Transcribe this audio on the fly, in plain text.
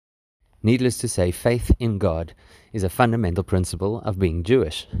Needless to say, faith in God is a fundamental principle of being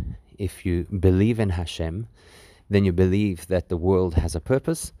Jewish. If you believe in Hashem, then you believe that the world has a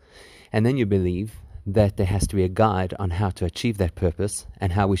purpose, and then you believe that there has to be a guide on how to achieve that purpose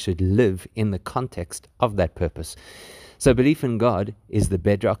and how we should live in the context of that purpose. So belief in God is the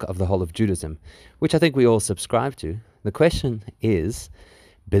bedrock of the whole of Judaism, which I think we all subscribe to. The question is,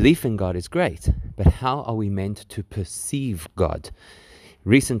 belief in God is great, but how are we meant to perceive God?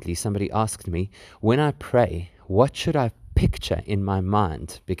 Recently, somebody asked me, when I pray, what should I picture in my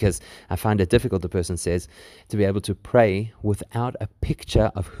mind? Because I find it difficult, the person says, to be able to pray without a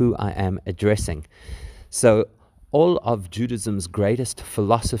picture of who I am addressing. So all of Judaism's greatest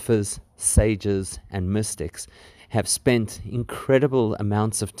philosophers, sages, and mystics have spent incredible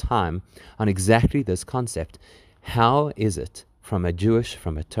amounts of time on exactly this concept. How is it, from a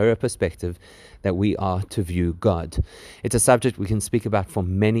Torah perspective, that we are to view God? It's a subject we can speak about for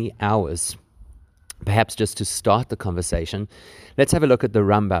many hours. Perhaps just to start the conversation, let's have a look at the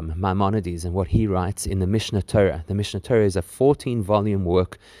Rambam, Maimonides, and what he writes in the Mishnah Torah. The Mishnah Torah is a 14-volume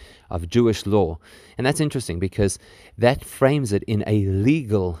work of Jewish law. And that's interesting because that frames it in a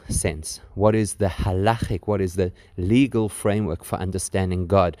legal sense. What is the halachic, what is the legal framework for understanding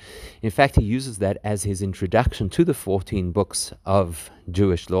God? In fact, he uses that as his introduction to the 14 books of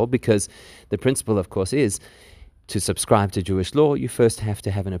Jewish law, because the principle, of course, is to subscribe to Jewish law, you first have to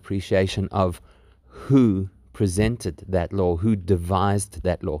have an appreciation of who presented that law, who devised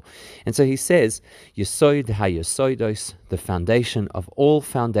that law. And so he says, Yesod ha-yesodos, the foundation of all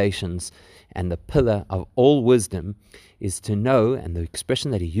foundations and the pillar of all wisdom, is to know, and the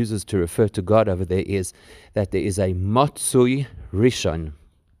expression that he uses to refer to God over there is that there is a motsui rishon,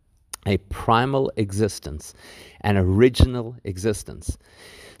 a primal existence, an original existence.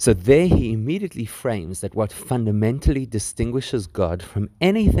 So there he immediately frames that what fundamentally distinguishes God from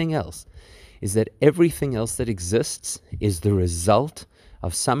anything else is that everything else that exists is the result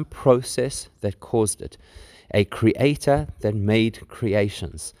of some process that caused it, a creator that made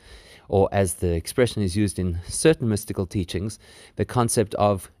creations. Or as the expression is used in certain mystical teachings, the concept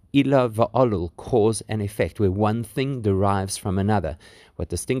of ila va'alul, cause and effect, where one thing derives from another. What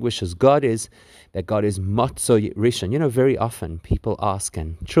distinguishes God is that God is motzoi rishon. You know, very often people ask,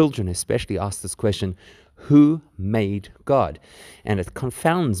 and children especially ask this question, who made God? And it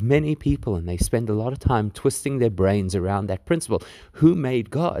confounds many people, and they spend a lot of time twisting their brains around that principle. Who made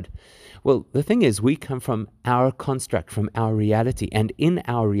God? Well, the thing is, we come from our construct, from our reality, and in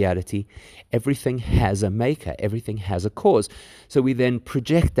our reality, everything has a maker, everything has a cause. So we then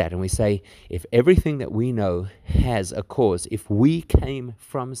project that, and we say, if everything that we know has a cause, if we came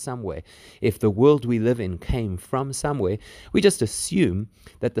from somewhere, if the world we live in came from somewhere, we just assume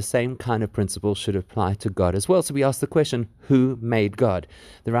that the same kind of principle should apply to God as well. So we ask the question, who made God?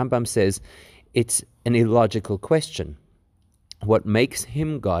 The Rambam says it's an illogical question. What makes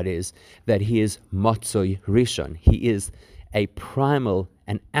him God is that he is motzoi rishon. He is a primal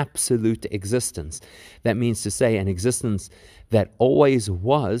and absolute existence. That means to say an existence that always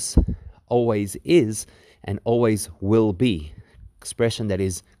was, always is, and always will be. Expression that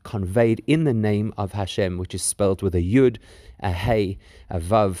is conveyed in the name of Hashem, which is spelled with a yud, a hey, a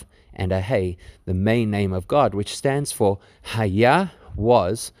vav, and a hey, the main name of God, which stands for Haya,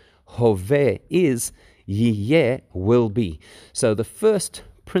 was, Hoveh, is, Yiyeh, will be. So the first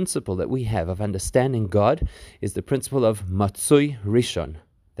principle that we have of understanding God is the principle of Matsui Rishon,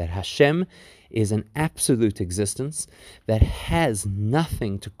 that Hashem is an absolute existence that has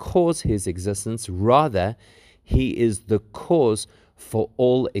nothing to cause his existence, rather he is the cause for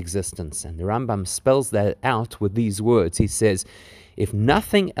all existence. And the Rambam spells that out with these words. He says, if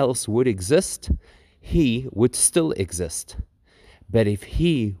nothing else would exist, he would still exist. But if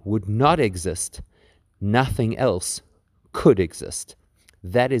he would not exist, nothing else could exist.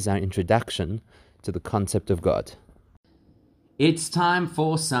 That is our introduction to the concept of God. It's time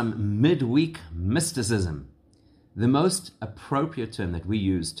for some midweek mysticism. The most appropriate term that we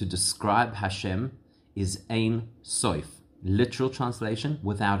use to describe Hashem is Ein Sof, literal translation,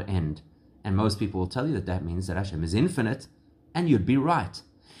 without end. And most people will tell you that that means that Hashem is infinite, and you'd be right.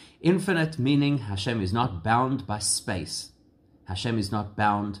 Infinite meaning Hashem is not bound by space. Hashem is not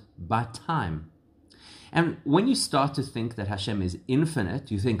bound by time. And when you start to think that Hashem is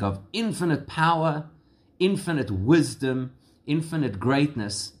infinite, you think of infinite power, infinite wisdom, infinite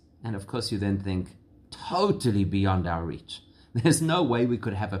greatness, and of course you then think totally beyond our reach. There's no way we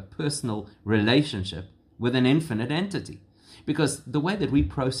could have a personal relationship with an infinite entity, because the way that we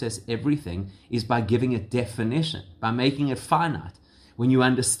process everything is by giving it definition, by making it finite. When you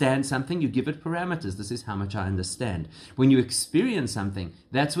understand something, you give it parameters. This is how much I understand. When you experience something,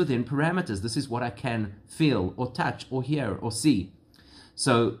 that's within parameters. This is what I can feel or touch or hear or see.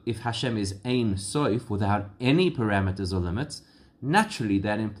 So if Hashem is Ein Sof, without any parameters or limits, naturally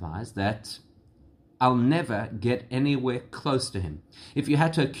that implies that I'll never get anywhere close to him. If you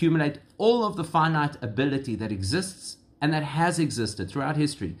had to accumulate all of the finite ability that exists and that has existed throughout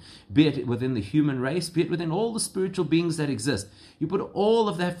history, be it within the human race, be it within all the spiritual beings that exist, you put all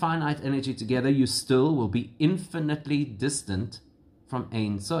of that finite energy together, you still will be infinitely distant from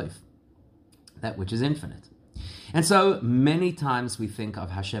Ein Sof, that which is infinite. And so many times we think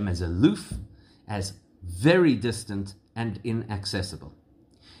of Hashem as aloof, as very distant and inaccessible.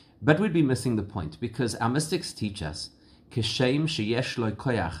 But we'd be missing the point, because our mystics teach us, Kishem sheyesh lo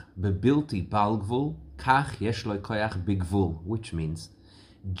koyach bebilti bal gvul, kach yesh lo koyach bigvul, which means,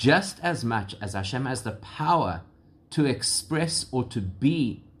 just as much as Hashem has the power to express or to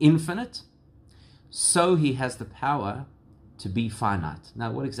be infinite, so he has the power to be finite.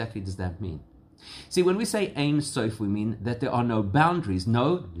 Now, what exactly does that mean? See, when we say Ein Sof, we mean that there are no boundaries,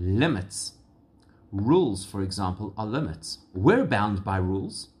 no limits. Rules, for example, are limits. We're bound by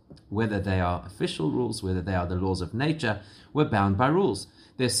rules, whether they are official rules, whether they are the laws of nature, we're bound by rules.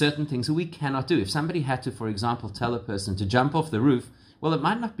 There's certain things that we cannot do. If somebody had to, for example, tell a person to jump off the roof, well, it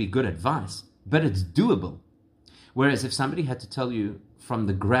might not be good advice, but it's doable. Whereas if somebody had to tell you from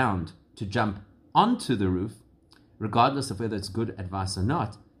the ground to jump onto the roof, regardless of whether it's good advice or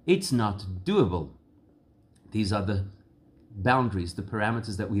not, it's not doable. These are the boundaries, the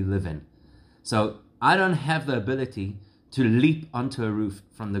parameters that we live in. So I don't have the ability to leap onto a roof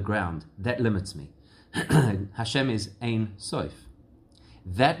from the ground. That limits me. Hashem is Ein Sof.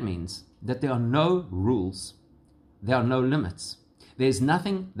 That means that there are no rules, there are no limits. There's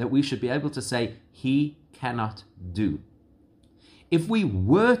nothing that we should be able to say he cannot do. If we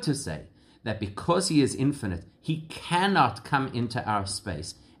were to say that because he is infinite, he cannot come into our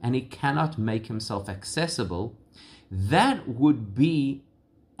space and he cannot make himself accessible, that would be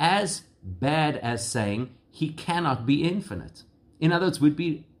as bad as saying he cannot be infinite. In other words, we'd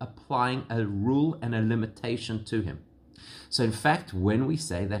be applying a rule and a limitation to him. So in fact, when we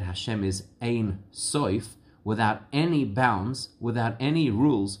say that Hashem is Ein Sof, without any bounds, without any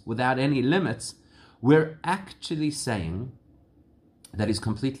rules, without any limits, we're actually saying that he's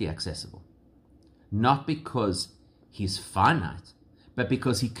completely accessible. Not because he's finite, but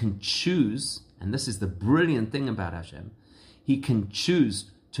because he can choose, and this is the brilliant thing about Hashem, he can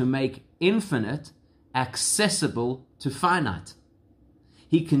choose to make infinite accessible to finite.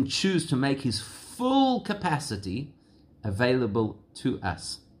 He can choose to make his full capacity available to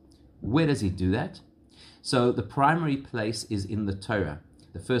us. Where does he do that? So the primary place is in the Torah.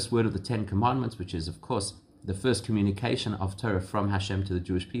 The first word of the Ten Commandments, which is, of course, the first communication of Torah from Hashem to the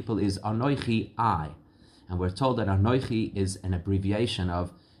Jewish people, is Anochi I. And we're told that Anochi is an abbreviation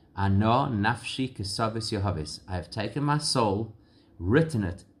of Ano Nafshi Kesavis Yehovis. I have taken my soul, written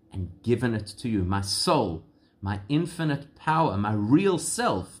it, and given it to you. My soul, my infinite power, my real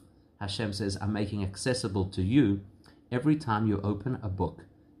self, Hashem says, I'm making accessible to you every time you open a book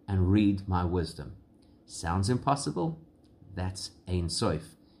and read my wisdom. Sounds impossible? That's Ein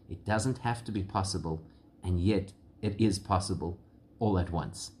Sof. It doesn't have to be possible, and yet it is possible all at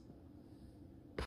once.